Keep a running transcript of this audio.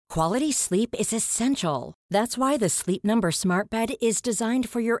Quality sleep is essential. That's why the Sleep Number Smart Bed is designed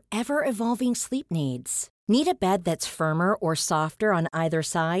for your ever-evolving sleep needs. Need a bed that's firmer or softer on either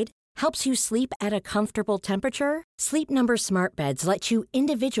side? Helps you sleep at a comfortable temperature? Sleep Number Smart Beds let you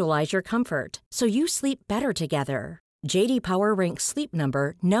individualize your comfort, so you sleep better together. J.D. Power ranks Sleep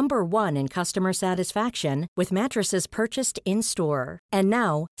Number number 1 in customer satisfaction with mattresses purchased in-store. And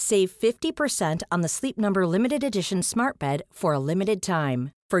now, save 50% on the Sleep Number Limited Edition Smart Bed for a limited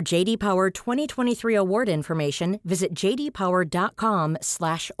time. For J.D. Power 2023 award information, visit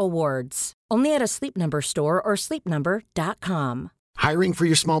jdpower.com/awards. Only at a Sleep Number store or sleepnumber.com. Hiring for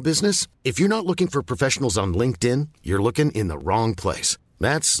your small business? If you're not looking for professionals on LinkedIn, you're looking in the wrong place.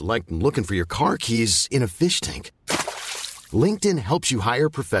 That's like looking for your car keys in a fish tank. LinkedIn helps you hire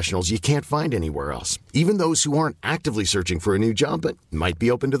professionals you can't find anywhere else, even those who aren't actively searching for a new job but might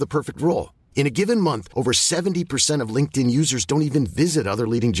be open to the perfect role. In a given month, over 70% of LinkedIn users don't even visit other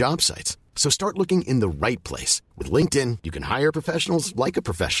leading job sites. So start looking in the right place. With LinkedIn, you can hire professionals like a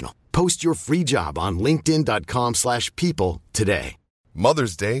professional. Post your free job on linkedin.com/people today.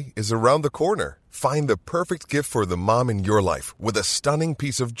 Mother's Day is around the corner. Find the perfect gift for the mom in your life with a stunning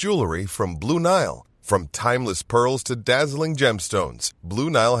piece of jewelry from Blue Nile. From timeless pearls to dazzling gemstones, Blue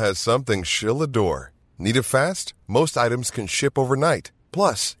Nile has something she'll adore. Need it fast? Most items can ship overnight.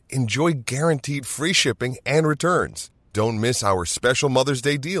 Plus, enjoy guaranteed free shipping and returns. Don't miss our special Mother's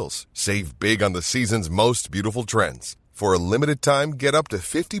Day deals. Save big on the season's most beautiful trends. For a limited time, get up to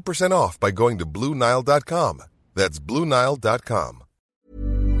 50% off by going to BlueNile.com. That's BlueNile.com.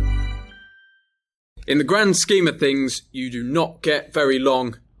 In the grand scheme of things, you do not get very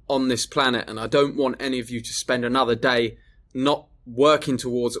long on this planet, and I don't want any of you to spend another day not working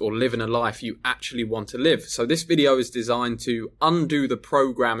towards or living a life you actually want to live. So this video is designed to undo the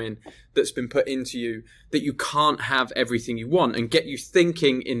programming that's been put into you that you can't have everything you want, and get you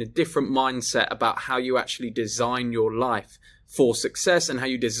thinking in a different mindset about how you actually design your life for success and how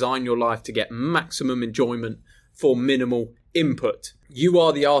you design your life to get maximum enjoyment for minimal input. You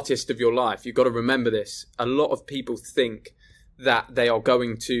are the artist of your life. You've got to remember this. A lot of people think that they are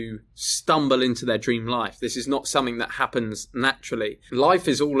going to stumble into their dream life. This is not something that happens naturally. Life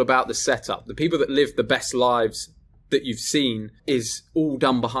is all about the setup. The people that live the best lives that you've seen is all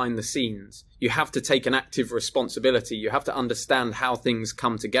done behind the scenes. You have to take an active responsibility. You have to understand how things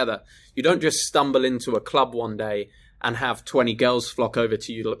come together. You don't just stumble into a club one day and have 20 girls flock over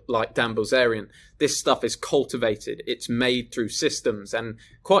to you like Dan Bilzerian. This stuff is cultivated. It's made through systems, and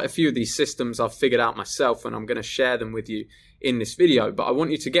quite a few of these systems I've figured out myself, and I'm going to share them with you in this video. But I want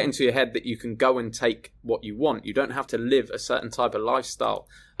you to get into your head that you can go and take what you want. You don't have to live a certain type of lifestyle.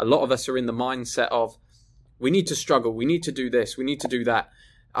 A lot of us are in the mindset of, we need to struggle, we need to do this, we need to do that.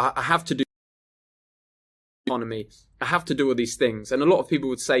 I have to do economy. I have to do all these things. And a lot of people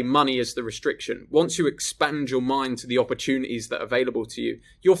would say money is the restriction. Once you expand your mind to the opportunities that are available to you,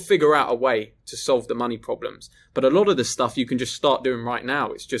 you'll figure out a way to solve the money problems. But a lot of the stuff you can just start doing right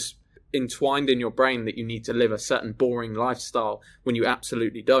now. It's just entwined in your brain that you need to live a certain boring lifestyle when you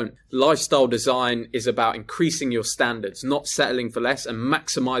absolutely don't. Lifestyle design is about increasing your standards, not settling for less, and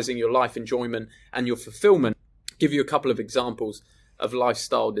maximizing your life enjoyment and your fulfillment. I'll give you a couple of examples of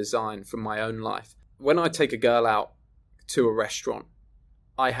lifestyle design from my own life. When I take a girl out to a restaurant,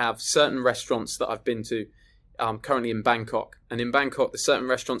 I have certain restaurants that I've been to. I'm currently in Bangkok, and in Bangkok, there's certain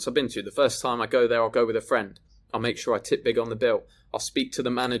restaurants I've been to. The first time I go there, I'll go with a friend. I'll make sure I tip big on the bill. I'll speak to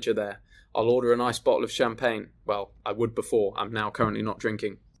the manager there. I'll order a nice bottle of champagne. Well, I would before. I'm now currently not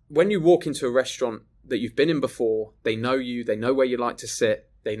drinking. When you walk into a restaurant that you've been in before, they know you, they know where you like to sit,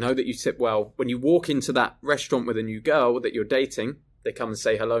 they know that you tip well. When you walk into that restaurant with a new girl that you're dating, they come and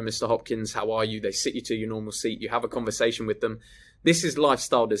say, hello, Mr. Hopkins, how are you? They sit you to your normal seat. You have a conversation with them. This is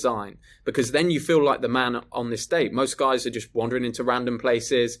lifestyle design, because then you feel like the man on this date. Most guys are just wandering into random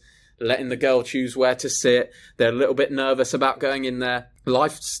places, letting the girl choose where to sit. They're a little bit nervous about going in there.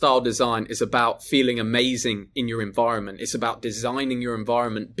 Lifestyle design is about feeling amazing in your environment. It's about designing your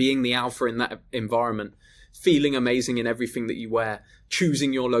environment, being the alpha in that environment, feeling amazing in everything that you wear,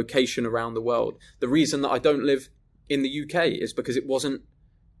 choosing your location around the world. The reason that I don't live in the UK is because it wasn't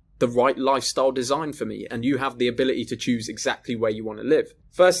the right lifestyle design for me, and you have the ability to choose exactly where you want to live.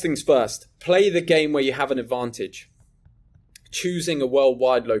 First things first, play the game where you have an advantage. Choosing a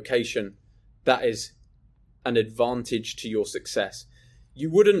worldwide location that is an advantage to your success.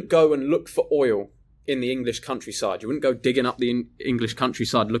 You wouldn't go and look for oil in the English countryside. You wouldn't go digging up the English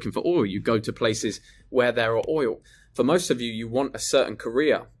countryside looking for oil. You go to places where there are oil. For most of you, you want a certain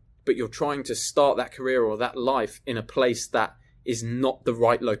career, but you're trying to start that career or that life in a place that is not the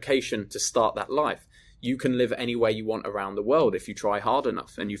right location to start that life. You can live anywhere you want around the world if you try hard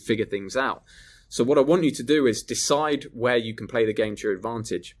enough and you figure things out. So what I want you to do is decide where you can play the game to your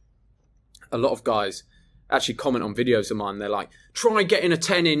advantage. A lot of guys actually comment on videos of mine. They're like, try getting a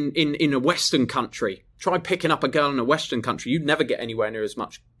 10 in a Western country. Try picking up a girl in a Western country. You'd never get anywhere near as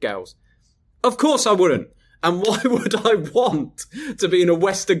much girls. Of course I wouldn't. And why would I want to be in a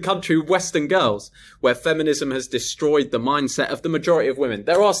Western country with Western girls where feminism has destroyed the mindset of the majority of women?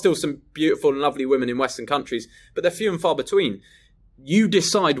 There are still some beautiful and lovely women in Western countries, but they're few and far between. You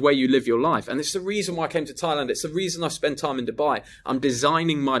decide where you live your life. And it's the reason why I came to Thailand. It's the reason I spend time in Dubai. I'm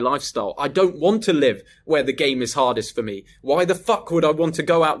designing my lifestyle. I don't want to live where the game is hardest for me. Why the fuck would I want to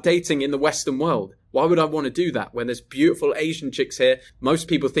go out dating in the Western world? Why would I want to do that when there's beautiful Asian chicks here? Most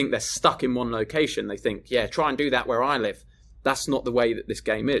people think they're stuck in one location. They think, yeah, try and do that where I live. That's not the way that this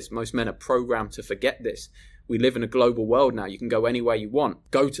game is. Most men are programmed to forget this. We live in a global world now. You can go anywhere you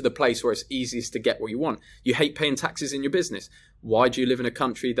want. Go to the place where it's easiest to get what you want. You hate paying taxes in your business. Why do you live in a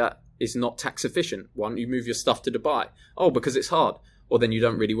country that is not tax efficient? Why don't you move your stuff to Dubai? Oh, because it's hard. Or then you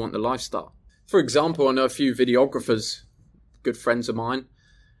don't really want the lifestyle. For example, I know a few videographers, good friends of mine,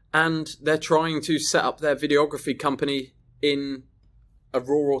 and they're trying to set up their videography company in a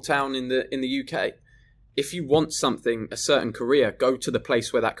rural town in the UK. If you want something, a certain career, go to the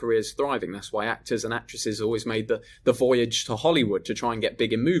place where that career is thriving. That's why actors and actresses always made the voyage to Hollywood to try and get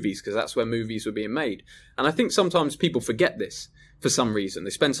big in movies, because that's where movies were being made. And I think sometimes people forget this for some reason. They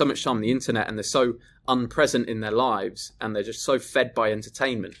spend so much time on the internet and they're so unpresent in their lives and they're just so fed by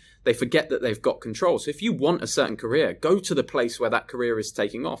entertainment. They forget that they've got control. So if you want a certain career, go to the place where that career is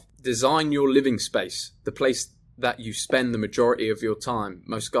taking off. Design your living space, the place that you spend the majority of your time.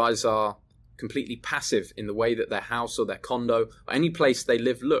 Most guys are completely passive in the way that their house or their condo or any place they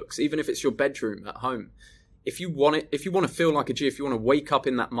live looks, even if it's your bedroom at home. If you want to feel like a G, if you want to wake up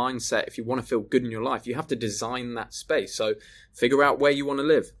in that mindset, if you want to feel good in your life, you have to design that space. So figure out where you want to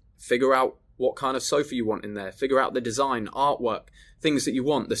live. Figure out what kind of sofa you want in there. Figure out the design, artwork, things that you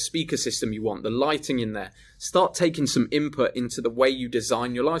want, the speaker system you want, the lighting in there. Start taking some input into the way you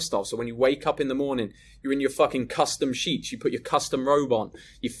design your lifestyle. So when you wake up in the morning, you're in your fucking custom sheets, you put your custom robe on,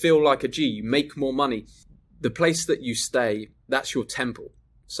 you feel like a G, you make more money. The place that you stay, that's your temple.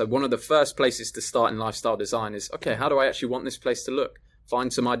 So one of the first places to start in lifestyle design is, okay, how do I actually want this place to look?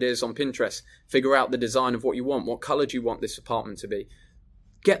 Find some ideas on Pinterest. Figure out the design of what you want. What color do you want this apartment to be?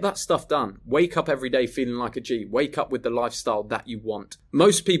 Get that stuff done. Wake up every day feeling like a G. Wake up with the lifestyle that you want.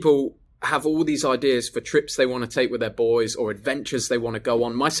 Most people have all these ideas for trips they want to take with their boys or adventures they want to go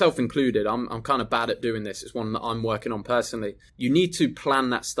on, myself included. I'm kind of bad at doing this. It's one that I'm working on personally. You need to plan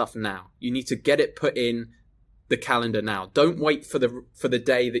that stuff now. You need to get it put in the calendar now. Don't wait for the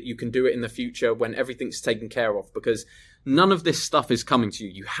day that you can do it in the future when everything's taken care of, because none of this stuff is coming to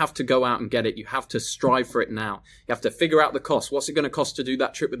you. You have to go out and get it. You have to strive for it now. You have to figure out the cost. What's it going to cost to do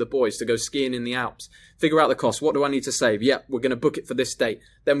that trip with the boys, to go skiing in the Alps? Figure out the cost. What do I need to save? Yep, we're going to book it for this date.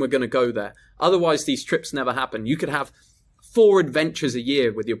 Then we're going to go there. Otherwise, these trips never happen. You could have 4 adventures a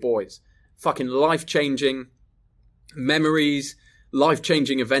year with your boys. Fucking life-changing memories,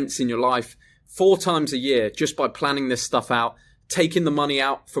 life-changing events in your life. 4 times a year, just by planning this stuff out, taking the money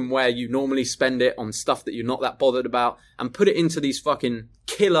out from where you normally spend it on stuff that you're not that bothered about, and put it into these fucking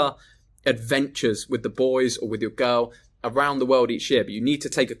killer adventures with the boys or with your girl around the world each year. But you need to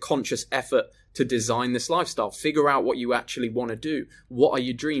take a conscious effort to design this lifestyle. Figure out what you actually want to do. What are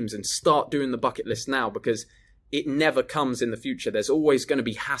your dreams? And start doing the bucket list now, because it never comes in the future. There's always going to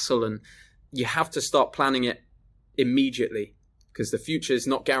be hassle, and you have to start planning it immediately. Because the future is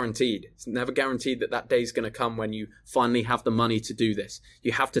not guaranteed. It's never guaranteed that that day is going to come when you finally have the money to do this.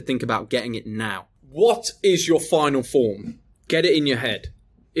 You have to think about getting it now. What is your final form? Get it in your head.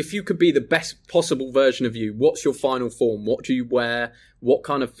 If you could be the best possible version of you, what's your final form? What do you wear? What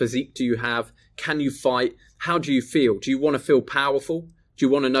kind of physique do you have? Can you fight? How do you feel? Do you want to feel powerful? Do you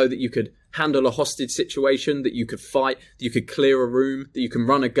want to know that you could handle a hostage situation, that you could fight, that you could clear a room, that you can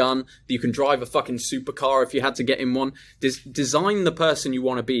run a gun, that you can drive a fucking supercar if you had to get in one? Design the person you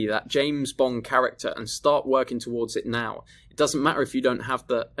want to be, that James Bond character, and start working towards it now. It doesn't matter if you don't have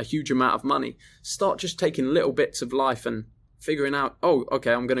a huge amount of money. Start just taking little bits of life and figuring out, oh,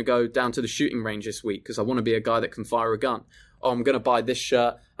 okay, I'm going to go down to the shooting range this week because I want to be a guy that can fire a gun. Oh, I'm going to buy this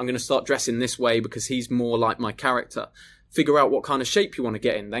shirt. I'm going to start dressing this way because he's more like my character. Figure out what kind of shape you want to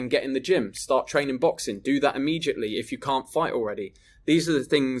get in, then get in the gym, start training boxing, do that immediately if you can't fight already. These are the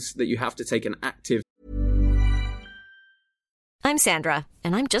things that you have to take an active. I'm Sandra,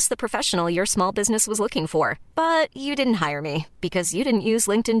 and I'm just the professional your small business was looking for. But you didn't hire me because you didn't use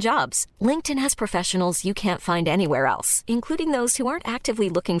LinkedIn Jobs. LinkedIn has professionals you can't find anywhere else, including those who aren't actively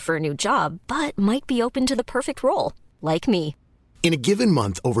looking for a new job, but might be open to the perfect role, like me. In a given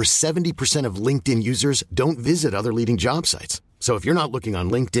month, over 70% of LinkedIn users don't visit other leading job sites. So if you're not looking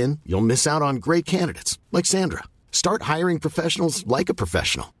on LinkedIn, you'll miss out on great candidates like Sandra. Start hiring professionals like a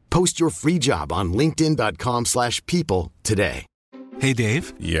professional. Post your free job on linkedin.com/people today. Hey,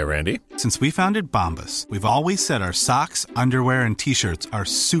 Dave. Yeah, Randy. Since we founded Bombas, we've always said our socks, underwear, and T-shirts are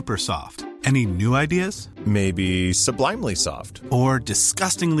super soft. Any new ideas? Maybe sublimely soft. Or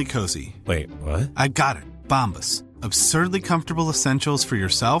disgustingly cozy. Wait, what? I got it. Bombas. Absurdly comfortable essentials for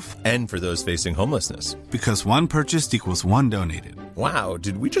yourself And for those facing homelessness. because one purchased equals one donated. Wow,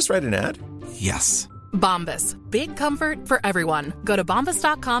 did we just write an ad? Yes. Bombas. Big comfort for everyone. Go to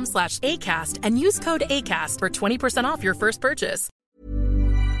bombas.com/ACAST and use code ACAST for 20% off your first purchase.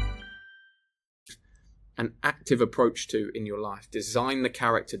 An active approach to in your life. Design the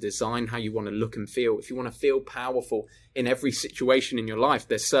character, design how you want to look and feel. If you want to feel powerful in every situation in your life,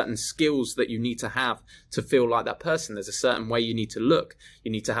 there's certain skills that you need to have to feel like that person. There's a certain way you need to look.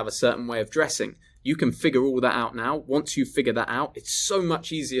 You need to have a certain way of dressing. You can figure all that out now. Once you figure that out, it's so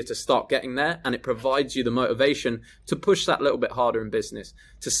much easier to start getting there, and it provides you the motivation to push that little bit harder in business,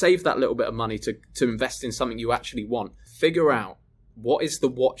 to save that little bit of money, to invest in something you actually want. Figure out what is the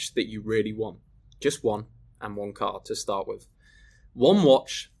watch that you really want. Just one, and one car to start with. One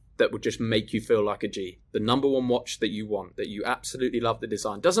watch that would just make you feel like a G. The number one watch that you want, that you absolutely love the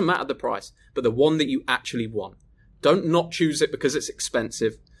design. Doesn't matter the price, but the one that you actually want. Don't not choose it because it's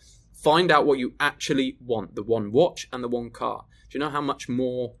expensive. Find out what you actually want. The one watch and the one car. Do you know how much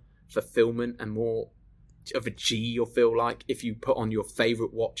more fulfillment and more of a G you'll feel like if you put on your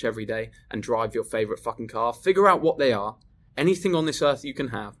favorite watch every day and drive your favorite fucking car? Figure out what they are. Anything on this earth you can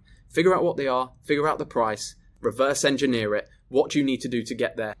have. Figure out what they are, figure out the price, reverse engineer it. What do you need to do to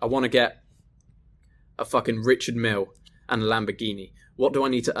get there? I want to get a fucking Richard Mille and a Lamborghini. What do I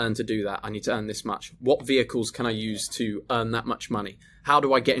need to earn to do that? I need to earn this much. What vehicles can I use to earn that much money? How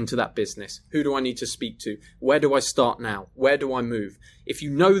do I get into that business? Who do I need to speak to? Where do I start now? Where do I move? If you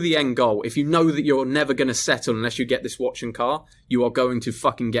know the end goal, if you know that you're never going to settle unless you get this watch and car, you are going to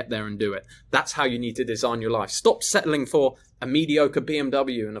fucking get there and do it. That's how you need to design your life. Stop settling for a mediocre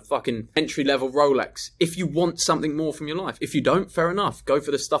BMW and a fucking entry-level Rolex if you want something more from your life. If you don't, fair enough. Go for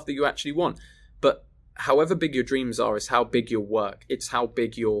the stuff that you actually want. But however big your dreams are is how big you'll work. It's how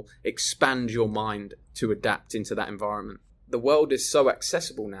big you'll expand your mind to adapt into that environment. The world is so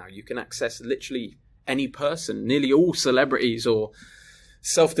accessible now. You can access literally any person, nearly all celebrities or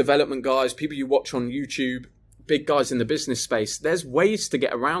self-development guys, people you watch on YouTube, big guys in the business space. There's ways to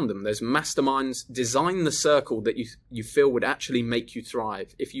get around them. There's masterminds. Design the circle that you feel would actually make you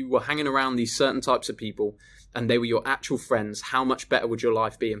thrive. If you were hanging around these certain types of people and they were your actual friends, how much better would your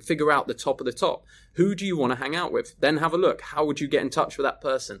life be? And figure out the top of the top. Who do you want to hang out with? Then have a look. How would you get in touch with that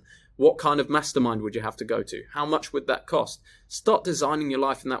person? What kind of mastermind would you have to go to? How much would that cost? Start designing your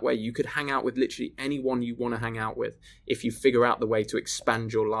life in that way. You could hang out with literally anyone you want to hang out with if you figure out the way to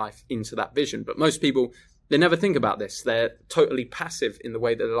expand your life into that vision. But most people, they never think about this. They're totally passive in the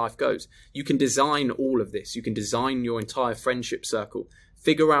way that their life goes. You can design all of this. You can design your entire friendship circle.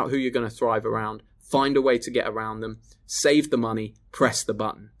 Figure out who you're going to thrive around. Find a way to get around them. Save the money. Press the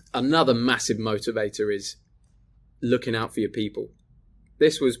button. Another massive motivator is looking out for your people.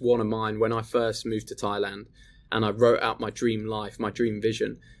 This was one of mine when I first moved to Thailand and I wrote out my dream life, my dream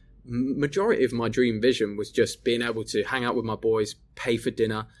vision. Majority of my dream vision was just being able to hang out with my boys, pay for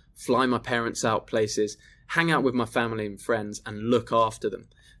dinner, fly my parents out places, hang out with my family and friends and look after them.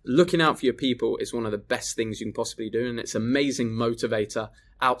 Looking out for your people is one of the best things you can possibly do, and it's an amazing motivator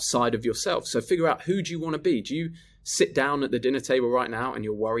outside of yourself. So figure out, who do you want to be? Do you sit down at the dinner table right now and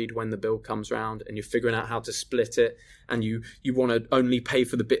you're worried when the bill comes round and you're figuring out how to split it and you want to only pay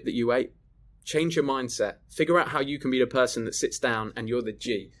for the bit that you ate? Change your mindset. Figure out how you can be the person that sits down and you're the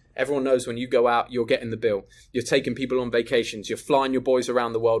G. Everyone knows when you go out, you're getting the bill. You're taking people on vacations. You're flying your boys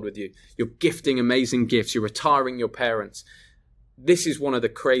around the world with you. You're gifting amazing gifts. You're retiring your parents. This is one of the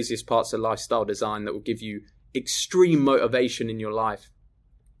craziest parts of lifestyle design that will give you extreme motivation in your life,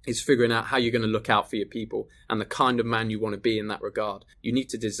 is figuring out how you're going to look out for your people and the kind of man you want to be in that regard. You need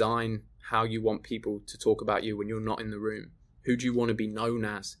to design how you want people to talk about you when you're not in the room. Who do you want to be known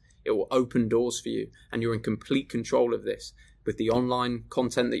as? It will open doors for you, and you're in complete control of this. With the online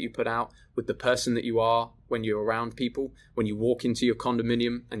content that you put out, with the person that you are when you're around people, when you walk into your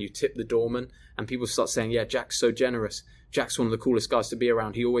condominium and you tip the doorman and people start saying, yeah, Jack's so generous. Jack's one of the coolest guys to be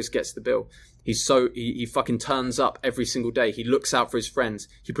around. He always gets the bill. He fucking turns up every single day. He looks out for his friends.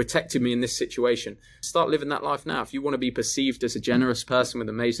 He protected me in this situation. Start living that life now. If you want to be perceived as a generous person with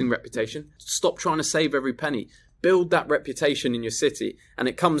an amazing reputation, stop trying to save every penny. Build that reputation in your city. And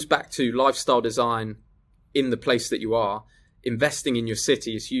it comes back to lifestyle design in the place that you are. Investing in your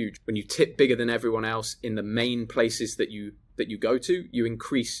city is huge. When you tip bigger than everyone else in the main places that you go to, you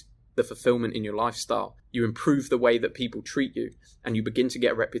increase the fulfillment in your lifestyle. You improve the way that people treat you, and you begin to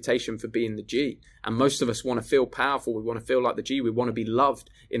get a reputation for being the G. And most of us want to feel powerful. We want to feel like the G. We want to be loved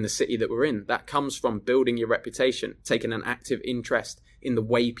in the city that we're in. That comes from building your reputation, taking an active interest in the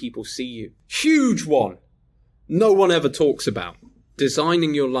way people see you. Huge one. No one ever talks about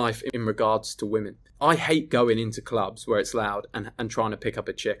designing your life in regards to women. I hate going into clubs where it's loud and trying to pick up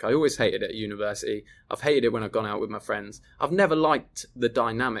a chick. I always hated it at university. I've hated it when I've gone out with my friends. I've never liked the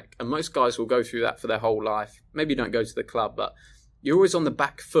dynamic. And most guys will go through that for their whole life. Maybe you don't go to the club, but you're always on the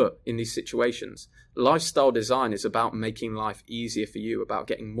back foot in these situations. Lifestyle design is about making life easier for you, about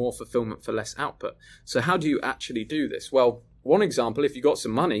getting more fulfillment for less output. So how do you actually do this? Well, one example, if you got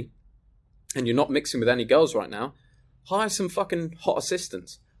some money and you're not mixing with any girls right now, hire some fucking hot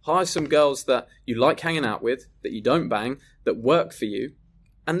assistants. Hire some girls that you like hanging out with, that you don't bang, that work for you,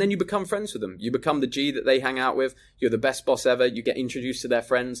 and then you become friends with them. You become the G that they hang out with. You're the best boss ever. You get introduced to their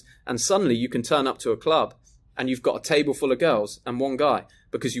friends, and suddenly you can turn up to a club and you've got a table full of girls and one guy,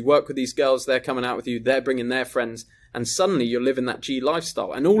 because you work with these girls, they're coming out with you, they're bringing their friends, and suddenly you're living that G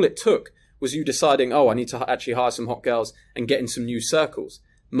lifestyle. And all it took was you deciding, I need to actually hire some hot girls and get in some new circles.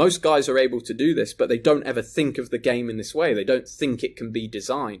 Most guys are able to do this, but they don't ever think of the game in this way. They don't think it can be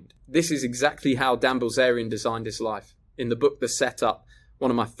designed. This is exactly how Dan Bilzerian designed his life. In the book, The Setup, one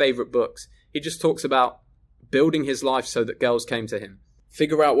of my favorite books, he just talks about building his life so that girls came to him.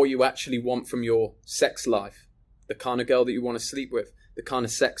 Figure out what you actually want from your sex life, the kind of girl that you want to sleep with, the kind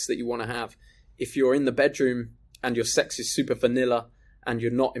of sex that you want to have. If you're in the bedroom and your sex is super vanilla, and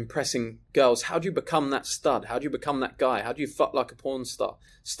you're not impressing girls, how do you become that stud? How do you become that guy? How do you fuck like a porn star?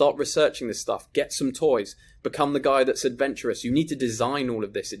 Start researching this stuff. Get some toys. Become the guy that's adventurous. You need to design all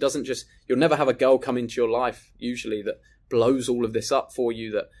of this. It doesn't just, you'll never have a girl come into your life, usually, that blows all of this up for you,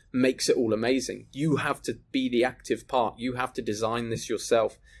 that makes it all amazing. You have to be the active part. You have to design this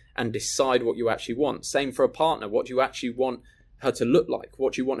yourself and decide what you actually want. Same for a partner. What do you actually want her to look like?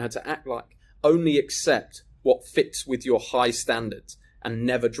 What do you want her to act like? Only accept what fits with your high standards and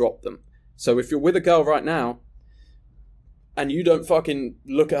never drop them. So if you're with a girl right now and you don't fucking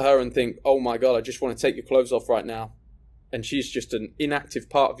look at her and think, oh my God, I just want to take your clothes off right now, and she's just an inactive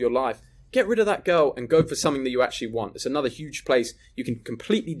part of your life, get rid of that girl and go for something that you actually want. It's another huge place. You can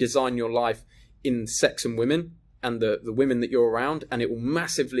completely design your life in sex and women and the women that you're around, and it will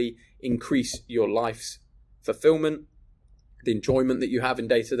massively increase your life's fulfillment, the enjoyment that you have in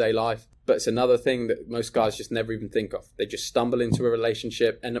day-to-day life. But it's another thing that most guys just never even think of. They just stumble into a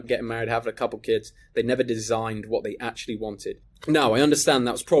relationship, end up getting married, having a couple kids. They never designed what they actually wanted. Now, I understand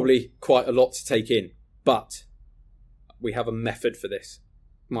that was probably quite a lot to take in, but we have a method for this.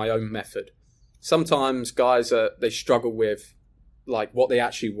 My own method. Sometimes guys, they struggle with like what they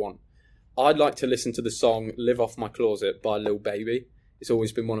actually want. I'd like to listen to the song Live Off My Closet by Lil Baby. It's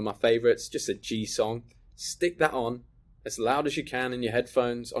always been one of my favorites, just a G song. Stick that on as loud as you can in your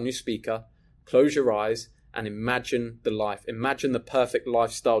headphones, on your speaker, close your eyes and imagine the life. Imagine the perfect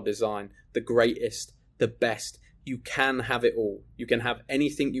lifestyle design, the greatest, the best. You can have it all. You can have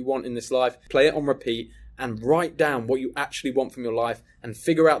anything you want in this life. Play it on repeat and write down what you actually want from your life and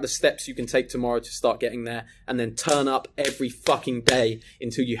figure out the steps you can take tomorrow to start getting there, and then turn up every fucking day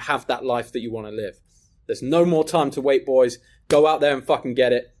until you have that life that you want to live. There's no more time to wait, boys. Go out there and fucking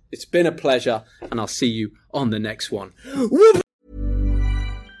get it. It's been a pleasure, and I'll see you on the next one.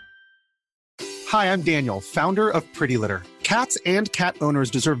 Hi, I'm Daniel, founder of Pretty Litter. Cats and cat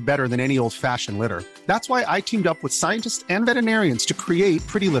owners deserve better than any old-fashioned litter. That's why I teamed up with scientists and veterinarians to create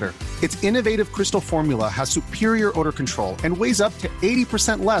Pretty Litter. Its innovative crystal formula has superior odor control and weighs up to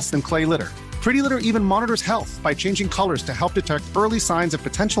 80% less than clay litter. Pretty Litter even monitors health by changing colors to help detect early signs of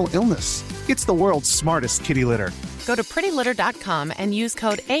potential illness. It's the world's smartest kitty litter. Go to prettylitter.com and use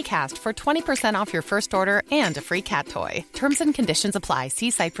code ACAST for 20% off your first order and a free cat toy. Terms and conditions apply. See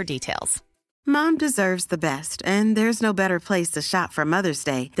site for details. Mom deserves the best, and there's no better place to shop for Mother's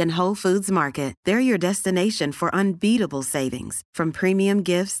Day than Whole Foods Market. They're your destination for unbeatable savings, from premium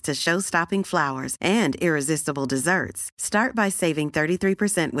gifts to show-stopping flowers and irresistible desserts. Start by saving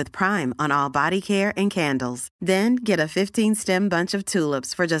 33% with Prime on all body care and candles. Then get a 15-stem bunch of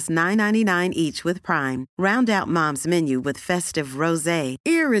tulips for just $9.99 each with Prime. Round out Mom's menu with festive rosé,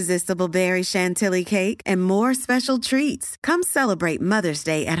 irresistible berry chantilly cake, and more special treats. Come celebrate Mother's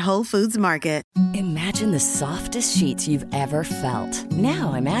Day at Whole Foods Market. Imagine the softest sheets you've ever felt.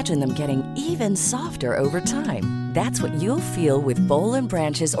 Now imagine them getting even softer over time. That's what you'll feel with Boll &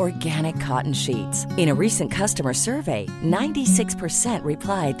 Branch's organic cotton sheets. In a recent customer survey, 96%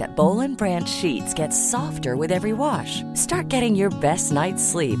 replied that Boll & Branch sheets get softer with every wash. Start getting your best night's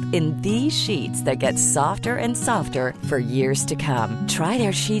sleep in these sheets that get softer and softer for years to come. Try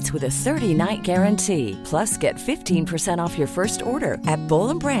their sheets with a 30-night guarantee. Plus, get 15% off your first order at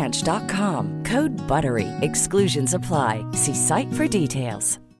bollandbranch.com. Code BUTTERY. Exclusions apply. See site for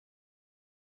details.